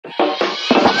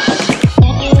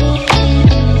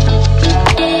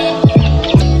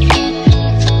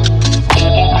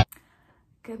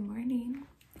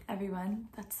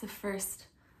That's the first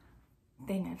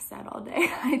thing I've said all day.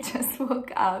 I just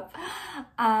woke up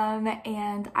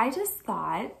and I just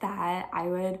thought that I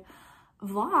would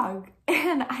vlog,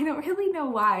 and I don't really know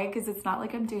why, because it's not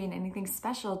like I'm doing anything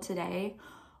special today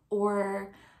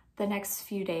or the next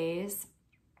few days,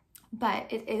 but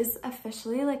it is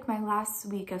officially like my last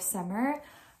week of summer.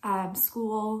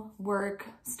 School, work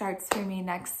starts for me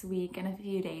next week in a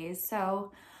few days.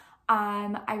 So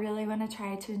I really want to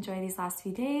try to enjoy these last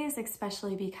few days,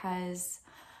 especially because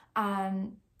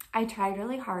I tried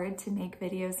really hard to make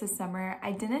videos this summer.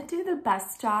 I didn't do the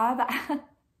best job.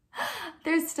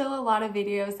 There's still a lot of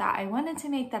videos that I wanted to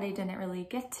make that I didn't really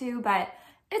get to, but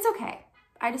it's okay.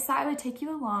 I just thought I would take you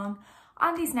along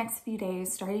on these next few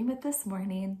days, starting with this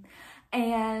morning.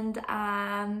 And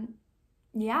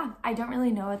yeah, I don't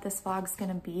really know what this vlog's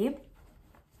gonna be,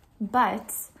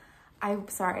 but I'm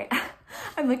sorry.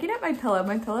 I'm looking at my pillow.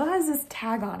 My pillow has this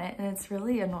tag on it and it's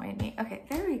really annoying me. Okay,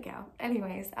 there we go.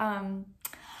 Anyways,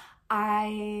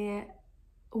 I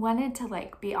wanted to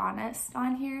like be honest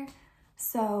on here.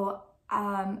 So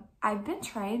I've been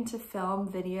trying to film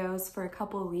videos for a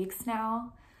couple of weeks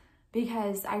now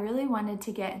because I really wanted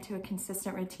to get into a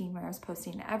consistent routine where I was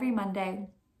posting every Monday.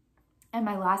 And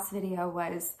my last video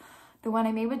was the one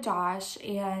I made with Josh,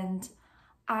 and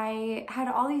I had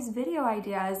all these video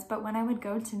ideas, but when I would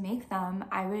go to make them,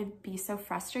 I would be so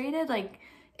frustrated. Like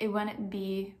it wouldn't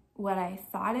be what I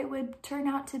thought it would turn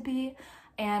out to be.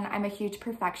 And I'm a huge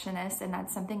perfectionist, and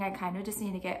that's something I kind of just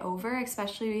need to get over,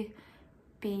 especially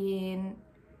being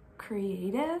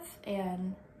creative.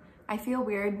 And I feel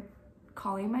weird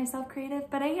calling myself creative,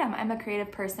 but I am. I'm a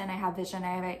creative person. I have vision.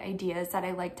 I have ideas that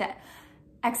I like to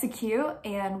execute,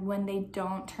 and when they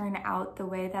don't turn out the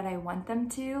way that I want them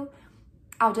to,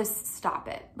 I'll just stop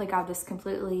it. Like I'll just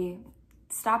completely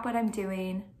stop what I'm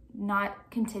doing,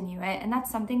 not continue it. And that's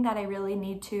something that I really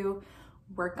need to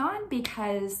work on,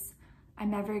 because I'm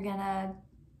never gonna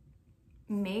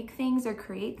make things or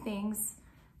create things,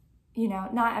 you know,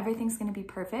 not everything's gonna be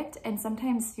perfect. And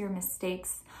sometimes your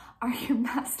mistakes are your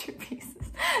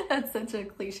masterpieces. That's such a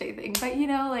cliche thing, but you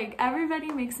know, like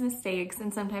everybody makes mistakes,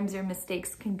 and sometimes your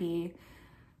mistakes can be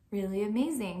really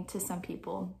amazing to some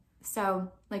people.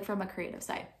 So like from a creative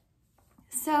side.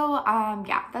 So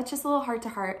yeah, that's just a little heart to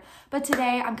heart. But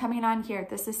today I'm coming on here.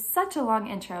 This is such a long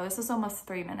intro. This is almost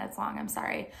 3 minutes long, I'm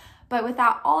sorry. But with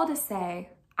that all to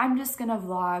say, I'm just gonna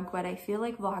vlog what I feel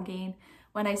like vlogging.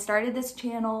 When I started this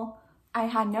channel, I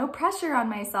had no pressure on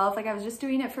myself. Like I was just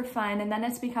doing it for fun. And then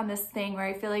it's become this thing where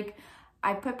I feel like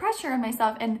I put pressure on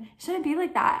myself, and it shouldn't be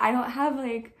like that. I don't have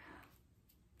like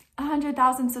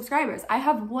 100,000 subscribers. I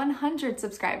have 100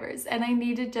 subscribers, and I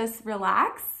need to just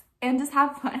relax and just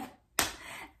have fun.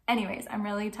 Anyways, I'm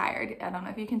really tired. I don't know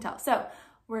if you can tell. So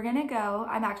we're gonna go.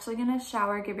 I'm actually gonna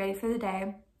shower, get ready for the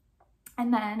day.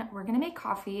 And then we're gonna make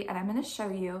coffee, and I'm gonna show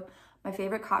you my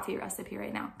favorite coffee recipe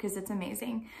right now because it's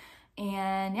amazing.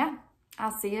 And yeah,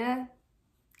 I'll see you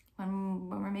when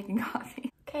we're making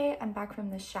coffee. Okay, I'm back from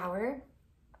the shower,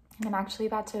 and I'm actually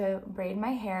about to braid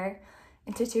my hair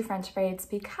into 2 French braids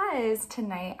because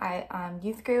tonight at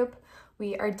youth group,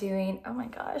 we are doing, oh my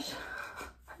gosh,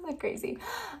 I'm like crazy.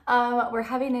 We're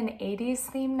having an 80s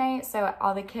theme night. So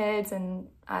all the kids and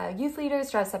youth leaders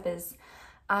dress up as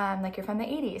like you're from the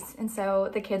 80s. And so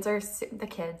the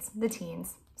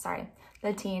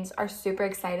teens are super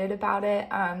excited about it.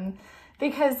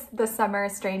 Because the summer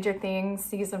Stranger Things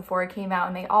season 4 came out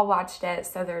and they all watched it.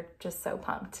 So they're just so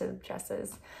pumped to dress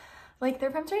as like they're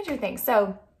from Stranger Things.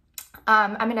 So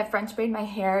I'm gonna French braid my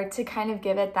hair to kind of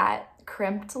give it that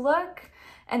crimped look.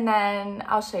 And then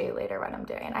I'll show you later what I'm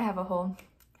doing. I have a whole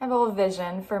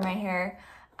vision for my hair.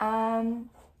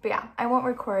 But yeah, I won't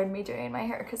record me doing my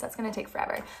hair because that's gonna take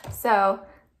forever. So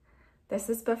this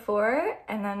is before,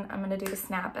 and then I'm gonna do the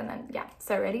snap, and then yeah,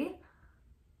 so ready?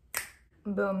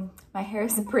 Boom, my hair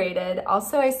is braided.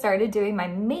 Also, I started doing my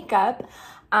makeup.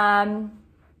 But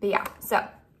yeah, so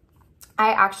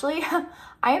I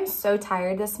am so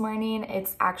tired this morning.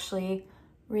 It's actually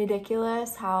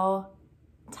ridiculous how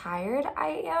tired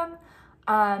I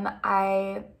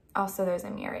am. Also, there's a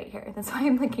mirror right here. That's why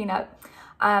I'm looking up.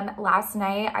 Last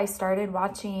night I started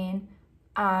watching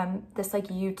this like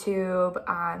YouTube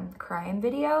crime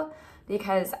video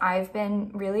because I've been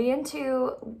really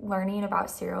into learning about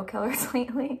serial killers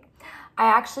lately. I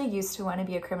actually used to want to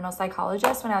be a criminal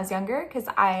psychologist when I was younger because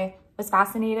I was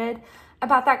fascinated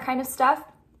about that kind of stuff.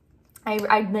 I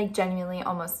like genuinely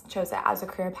almost chose it as a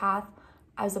career path.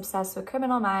 I was obsessed with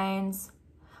Criminal Minds,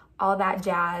 all that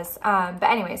jazz. But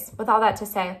anyways, with all that to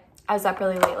say, I was up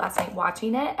really late last night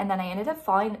watching it, and then I ended up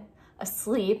falling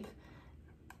asleep.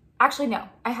 Actually, no,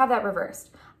 I have that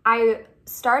reversed. I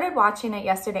started watching it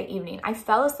yesterday evening. I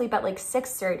fell asleep at like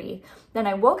 6:30. Then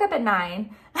I woke up at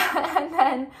 9 and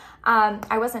then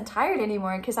I wasn't tired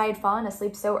anymore because I had fallen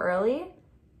asleep so early.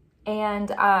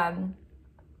 And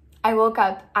I woke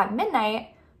up at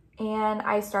midnight and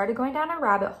I started going down a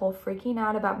rabbit hole, freaking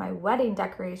out about my wedding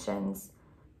decorations.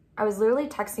 I was literally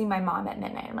texting my mom at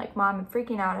midnight. I'm like, Mom, I'm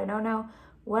freaking out. I don't know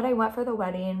what I want for the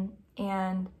wedding.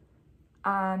 And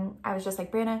I was just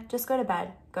like, Brianna, just go to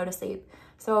bed, go to sleep.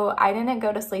 So I didn't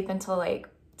go to sleep until like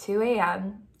 2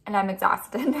 a.m. and I'm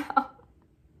exhausted now.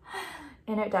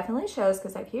 And it definitely shows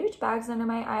because I have huge bags under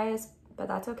my eyes, but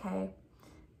that's okay.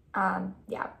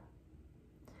 Yeah.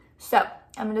 So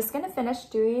I'm just gonna finish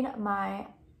doing my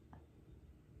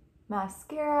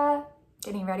mascara,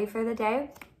 getting ready for the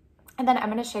day. And then I'm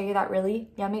gonna show you that really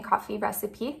yummy coffee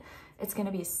recipe. It's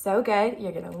gonna be so good.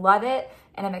 You're gonna love it.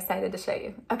 And I'm excited to show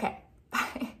you. Okay,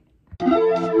 bye.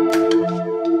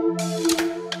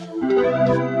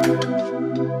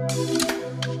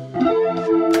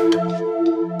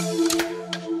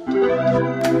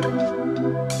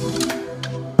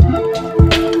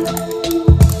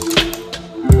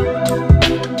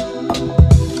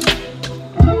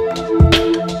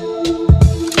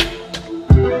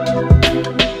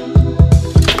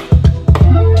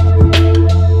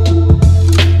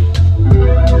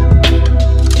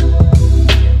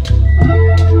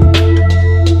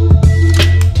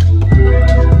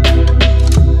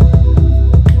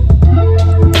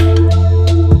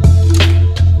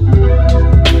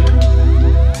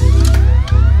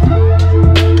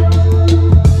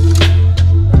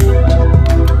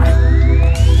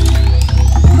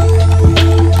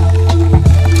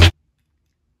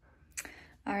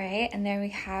 And there we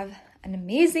have an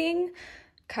amazing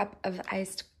cup of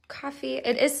iced coffee.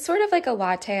 It is sort of like a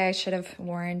latte, I should have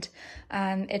warned.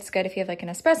 It's good if you have like an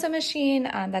espresso machine.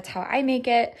 That's how I make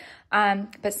it,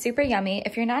 but super yummy.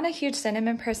 If you're not a huge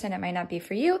cinnamon person, it might not be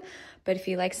for you, but if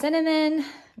you like cinnamon,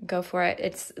 go for it.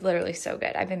 It's literally so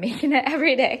good. I've been making it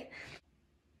every day.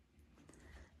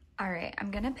 All right,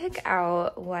 I'm gonna pick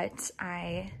out what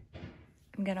I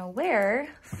am gonna wear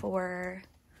for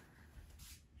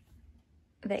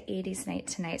the 80s night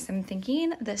tonight. So I'm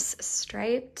thinking this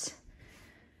striped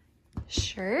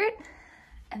shirt,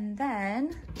 and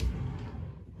then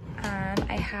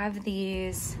I have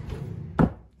these,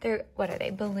 what are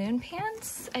they, balloon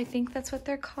pants? I think that's what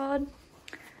they're called.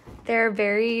 They're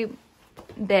very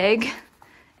big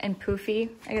and poofy,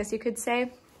 I guess you could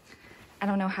say. I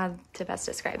don't know how to best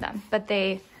describe them, but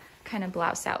they kind of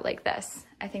blouse out like this.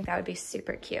 I think that would be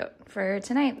super cute for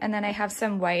tonight. And then I have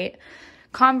some white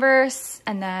Converse,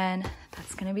 and then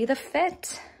that's gonna be the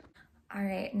fit. All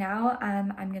right, now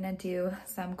I'm gonna do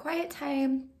some quiet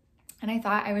time, and I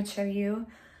thought I would show you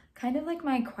kind of like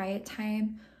my quiet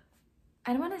time,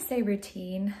 I don't wanna say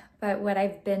routine, but what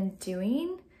I've been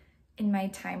doing in my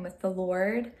time with the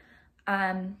Lord,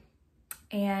 and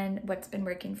what's been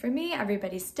working for me.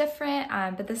 Everybody's different,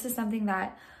 but this is something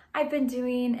that I've been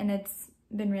doing, and it's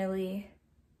been really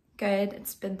good.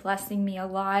 It's been blessing me a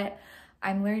lot.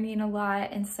 I'm learning a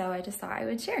lot, and so I just thought I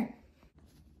would share.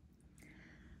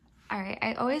 All right,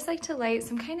 I always like to light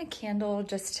some kind of candle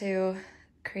just to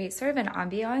create sort of an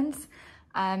ambiance,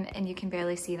 and you can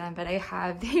barely see them, but I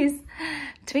have these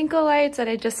twinkle lights that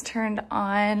I just turned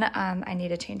on. I need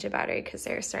to change a battery because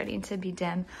they're starting to be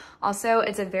dim. Also,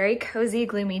 it's a very cozy,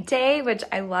 gloomy day, which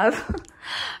I love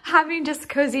having just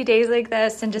cozy days like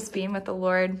this and just being with the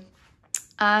Lord.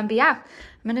 But yeah,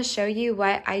 I'm gonna show you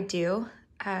what I do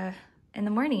in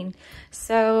the morning.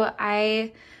 So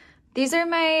these are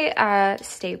my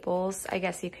staples, I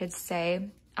guess you could say.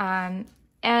 And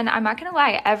I'm not gonna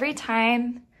lie, every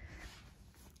time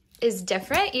is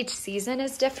different. Each season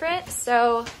is different.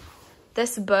 So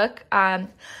this book,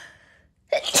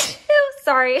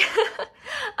 sorry,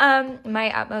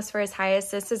 My Utmost for His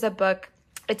Highest. This is a book,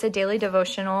 it's a daily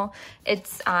devotional.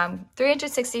 It's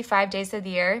 365 days of the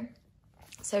year.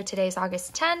 So today's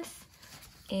August 10th.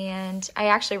 And I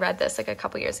actually read this like a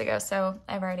couple years ago, so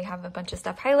I already have a bunch of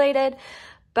stuff highlighted,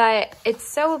 but it's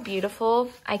so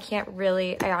beautiful. I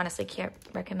honestly can't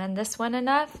recommend this one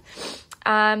enough.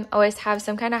 Always have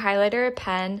some kind of highlighter or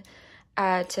pen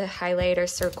to highlight or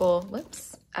circle,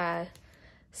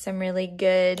 some really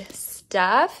good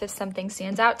stuff if something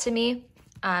stands out to me.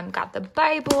 Got the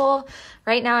Bible.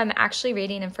 Right now I'm actually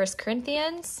reading in 1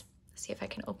 Corinthians. See if I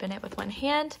can open it with one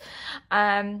hand.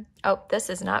 Oh, this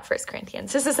is not 1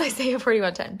 Corinthians. This is Isaiah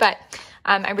 41:10, but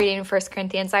I'm reading 1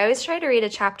 Corinthians. I always try to read a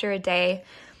chapter a day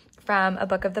from a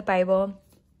book of the Bible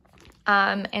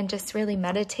and just really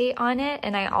meditate on it.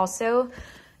 And I also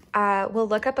will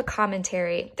look up a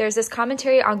commentary. There's this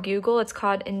commentary on Google. It's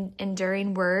called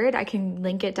Enduring Word. I can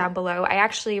link it down below. I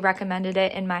actually recommended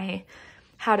it in my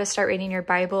How to Start Reading Your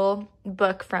Bible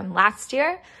book from last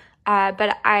year.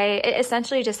 But it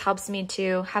essentially just helps me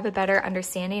to have a better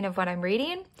understanding of what I'm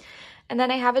reading. And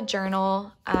then I have a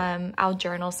journal. I'll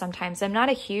journal sometimes. I'm not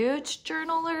a huge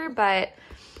journaler, but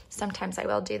sometimes I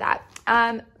will do that.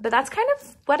 But that's kind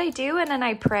of what I do. And then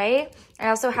I pray. I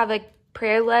also have a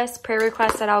prayer list, prayer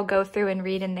requests that I'll go through and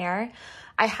read in there.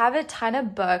 I have a ton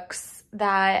of books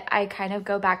that I kind of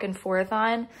go back and forth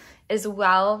on as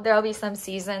well. There'll be some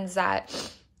seasons that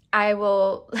I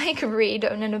will like read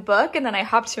in a book and then I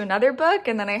hop to another book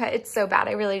and then it's so bad.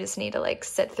 I really just need to like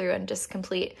sit through and just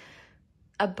complete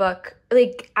a book.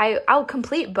 Like I'll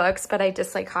complete books, but I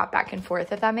just like hop back and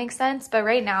forth, if that makes sense. But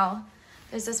right now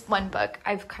there's this one book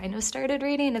I've kind of started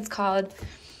reading. It's called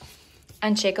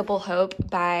Unshakable Hope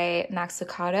by Max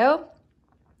Lucado,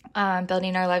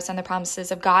 Building Our Lives on the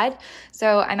Promises of God.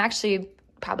 So I'm actually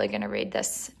probably going to read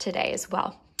this today as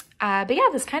well. But yeah,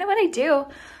 that's kind of what I do.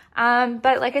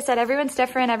 But like I said, everyone's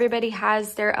different. Everybody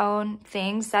has their own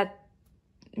things that,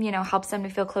 you know, helps them to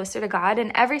feel closer to God,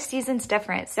 and every season's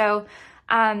different. So,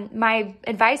 my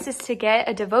advice is to get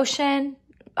a devotion,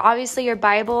 obviously your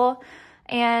Bible,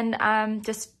 and,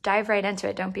 just dive right into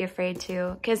it. Don't be afraid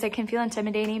to, because it can feel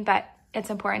intimidating, but it's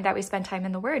important that we spend time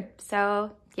in the Word.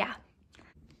 So yeah.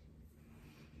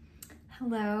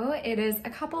 Hello, it is a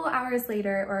couple hours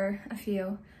later, or a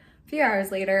few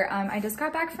hours later. I just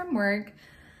got back from work,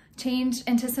 changed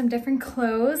into some different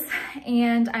clothes,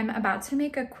 and I'm about to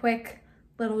make a quick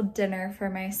little dinner for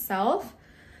myself.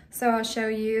 So I'll show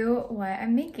you what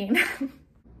I'm making.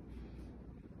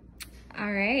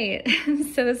 All right,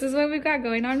 so this is what we've got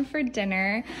going on for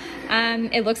dinner.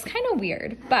 It looks kind of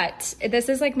weird, but this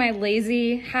is like my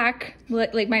lazy hack,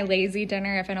 like my lazy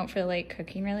dinner if I don't feel like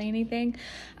cooking really anything.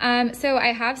 So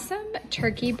I have some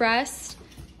turkey breast,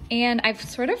 and I've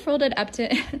sort of rolled it up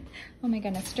to, oh my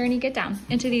goodness, Journey, get down,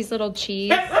 into these little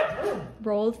cheese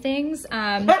roll things.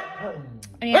 And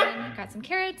I got some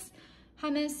carrots,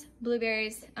 hummus,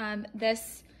 blueberries,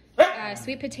 this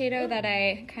sweet potato that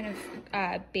I kind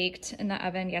of baked in the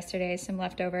oven yesterday, some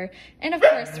leftover, and of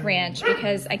course ranch,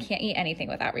 because I can't eat anything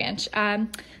without ranch. So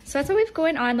that's what we've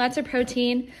going on, lots of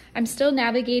protein. I'm still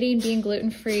navigating being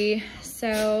gluten-free,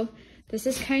 so this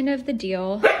is kind of the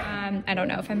deal. I don't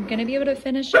know if I'm gonna be able to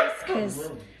finish this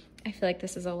because I feel like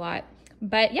this is a lot.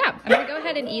 But yeah, I'm gonna go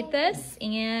ahead and eat this,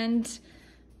 and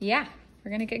yeah,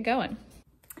 we're gonna get going.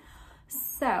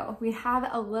 So we have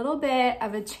a little bit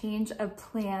of a change of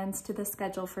plans to the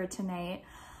schedule for tonight.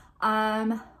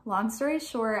 Long story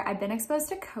short, I've been exposed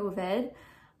to COVID.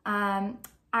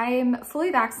 I'm fully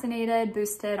vaccinated,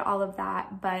 boosted, all of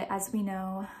that, but as we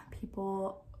know,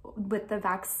 people with the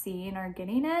vaccine are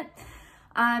getting it.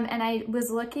 And I was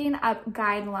looking up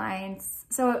guidelines.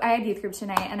 So I had youth group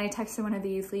tonight, and I texted one of the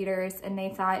youth leaders, and they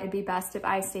thought it'd be best if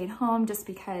I stayed home just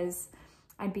because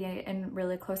I'd be in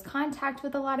really close contact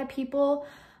with a lot of people.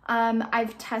 I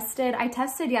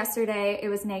tested yesterday, it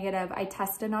was negative. I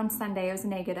tested on Sunday, it was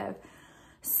negative.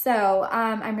 So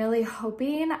I'm really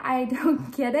hoping I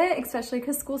don't get it, especially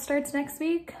because school starts next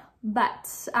week.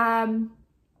 But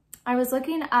I was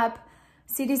looking up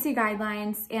CDC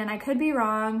guidelines, and I could be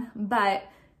wrong, but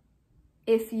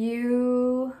if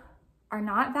you are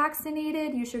not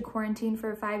vaccinated, you should quarantine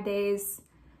for 5 days.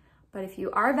 But if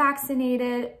you are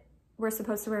vaccinated, we're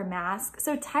supposed to wear a mask.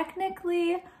 So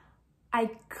technically I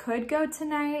could go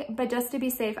tonight, but just to be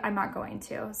safe, I'm not going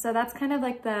to. So that's kind of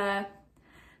like the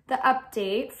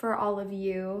update for all of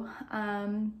you.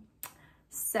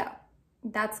 So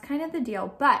that's kind of the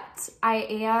deal, but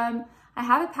I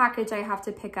have a package I have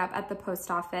to pick up at the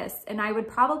post office, and I would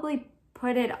probably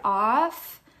put it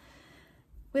off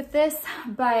with this,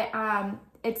 but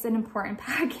it's an important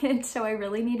package, so I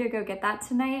really need to go get that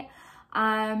tonight.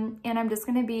 And I'm just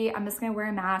gonna wear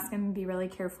a mask. I'm gonna be really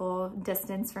careful,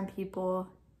 distance from people,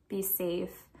 be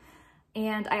safe.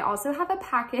 And I also have a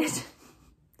package,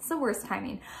 it's the worst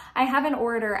timing. I have an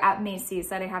order at Macy's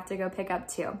that I have to go pick up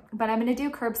too, but I'm gonna do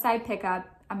curbside pickup.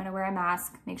 I'm gonna wear a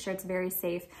mask, make sure it's very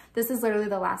safe. This is literally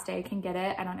the last day I can get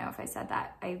it. I don't know if I said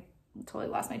that. I totally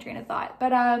lost my train of thought,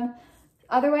 but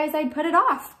otherwise I'd put it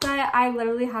off, but I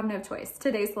literally have no choice.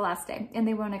 Today's the last day, and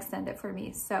they won't extend it for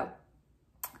me. So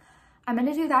I'm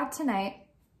gonna do that tonight,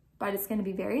 but it's gonna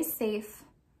be very safe.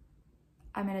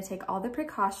 I'm gonna take all the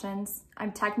precautions.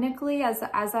 I'm technically, as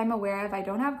I'm aware of, I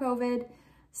don't have COVID,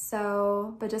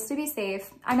 so, but just to be safe.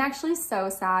 I'm actually so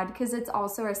sad because it's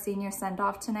also our senior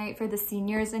send-off tonight for the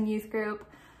seniors in youth group,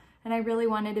 and I really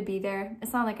wanted to be there.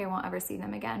 It's not like I won't ever see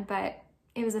them again, but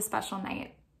it was a special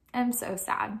night, I'm so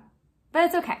sad, but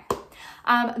it's okay.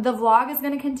 The vlog is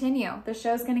going to continue. The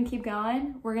show's going to keep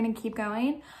going. We're going to keep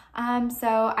going.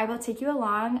 So I will take you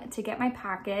along to get my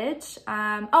package.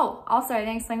 Oh, also I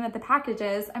didn't explain what the package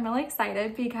is. I'm really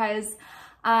excited because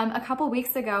a couple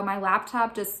weeks ago, my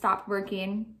laptop just stopped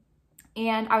working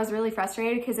and I was really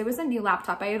frustrated because it was a new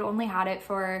laptop. I had only had it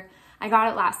I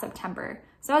got it last September.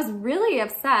 So I was really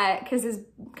upset because it's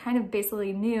kind of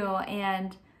basically new,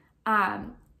 and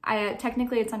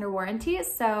technically it's under warranty.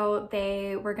 So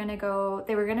they were gonna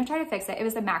try to fix it. It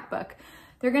was a MacBook.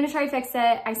 They're gonna try to fix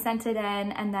it. I sent it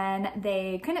in and then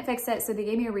they couldn't fix it. So they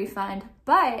gave me a refund,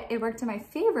 but it worked in my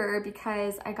favor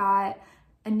because I got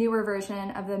a newer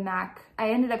version of the Mac.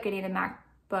 I ended up getting a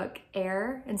MacBook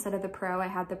Air instead of the Pro. I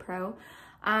had the Pro.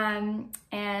 And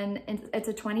it's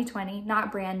a 2020,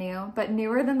 not brand new, but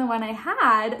newer than the one I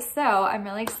had. So I'm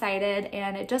really excited,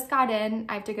 and it just got in.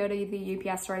 I have to go to the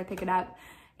UPS store to pick it up,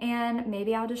 and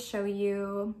maybe I'll just show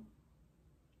you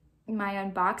my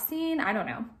unboxing. I don't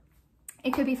know.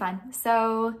 It could be fun.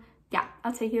 So yeah,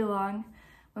 I'll take you along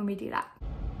when we do that.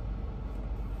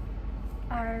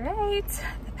 All right,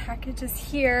 the package is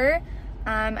here.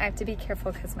 I have to be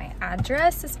careful because my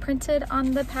address is printed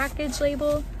on the package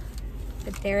label.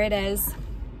 But there it is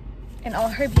in all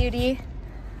her beauty.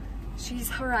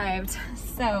 She's arrived.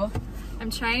 So I'm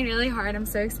trying really hard. I'm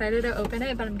so excited to open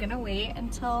it, but I'm gonna wait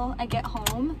until I get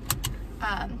home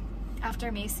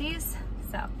after Macy's.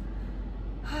 So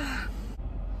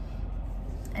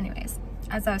anyways,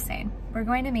 as I was saying, we're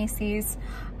going to Macy's.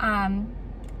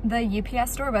 The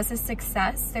UPS store was a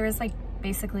success. There was like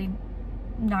basically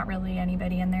not really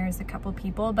anybody in there. There's a couple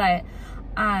people, but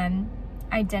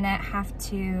I didn't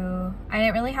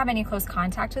really have any close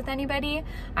contact with anybody.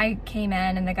 I came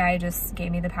in and the guy just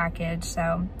gave me the package.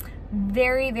 So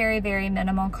very, very, very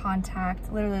minimal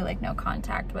contact, literally like no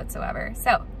contact whatsoever.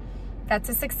 So that's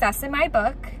a success in my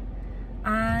book.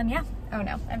 Yeah. Oh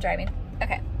no, I'm driving.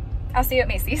 Okay. I'll see you at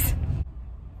Macy's.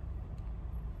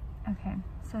 Okay.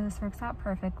 So this works out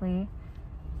perfectly.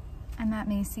 I'm at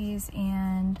Macy's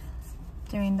and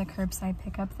doing the curbside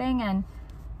pickup thing, and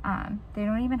they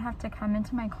don't even have to come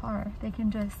into my car. They can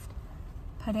just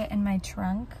put it in my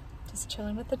trunk, just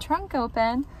chilling with the trunk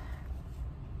open.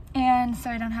 And so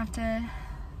I don't have to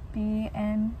be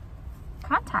in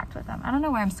contact with them. I don't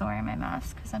know why I'm still wearing my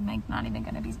mask because I'm like not even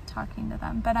gonna be talking to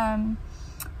them. But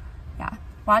yeah,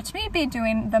 watch me be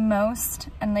doing the most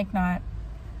and like not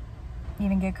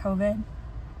even get COVID.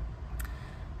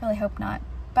 Really hope not.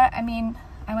 But I mean,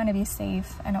 I want to be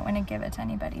safe. I don't want to give it to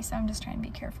anybody, so I'm just trying to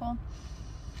be careful.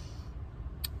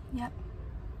 Yep.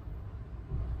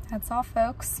 That's all,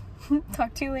 folks.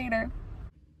 Talk to you later.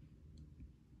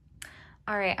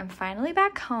 All right, I'm finally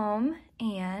back home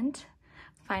and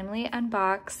finally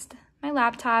unboxed my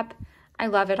laptop. I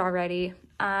love it already.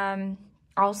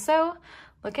 Also,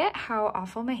 look at how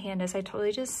awful my hand is. I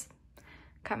totally just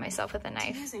cut myself with a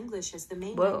knife. Use English as the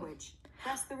main language.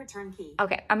 Press the return key.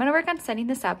 Okay, I'm gonna work on setting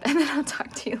this up and then I'll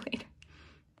talk to you later.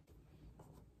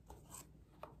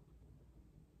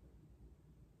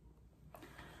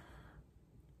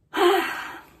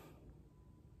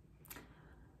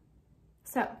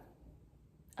 So,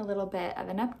 a little bit of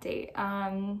an update.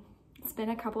 It's been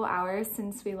a couple hours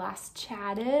since we last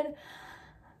chatted.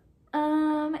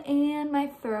 And my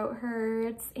throat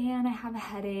hurts and I have a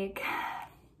headache.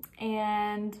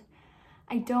 And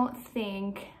I don't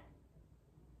think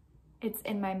it's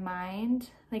in my mind.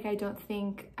 Like, I don't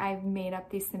think I've made up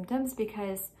these symptoms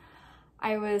because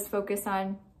I was focused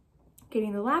on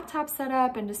getting the laptop set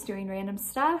up and just doing random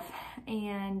stuff.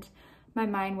 And my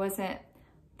mind wasn't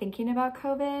thinking about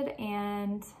COVID,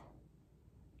 and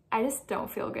I just don't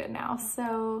feel good now.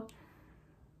 So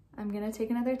I'm gonna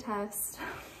take another test.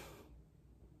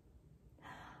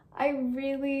 I'm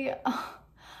gonna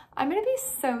be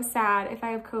so sad if I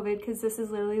have COVID because this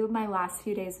is literally my last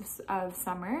few days of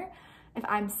summer. If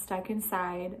I'm stuck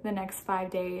inside the next 5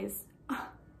 days.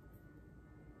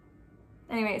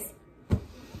 Anyways,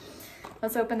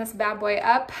 let's open this bad boy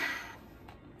up.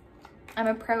 I'm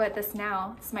a pro at this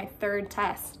now. It's my third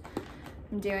test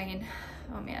I'm doing.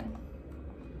 Oh man.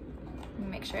 Let me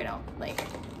make sure I don't like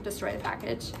destroy the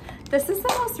package. This is the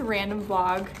most random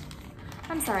vlog.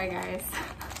 I'm sorry guys.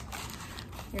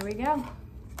 Here we go.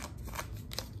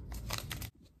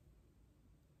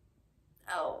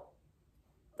 Oh,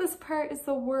 this part is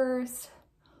the worst.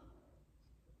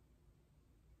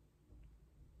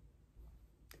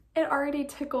 It already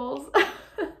tickles.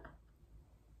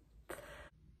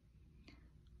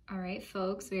 All right,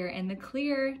 folks, we are in the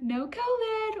clear. No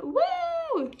COVID.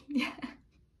 Woo! Yeah.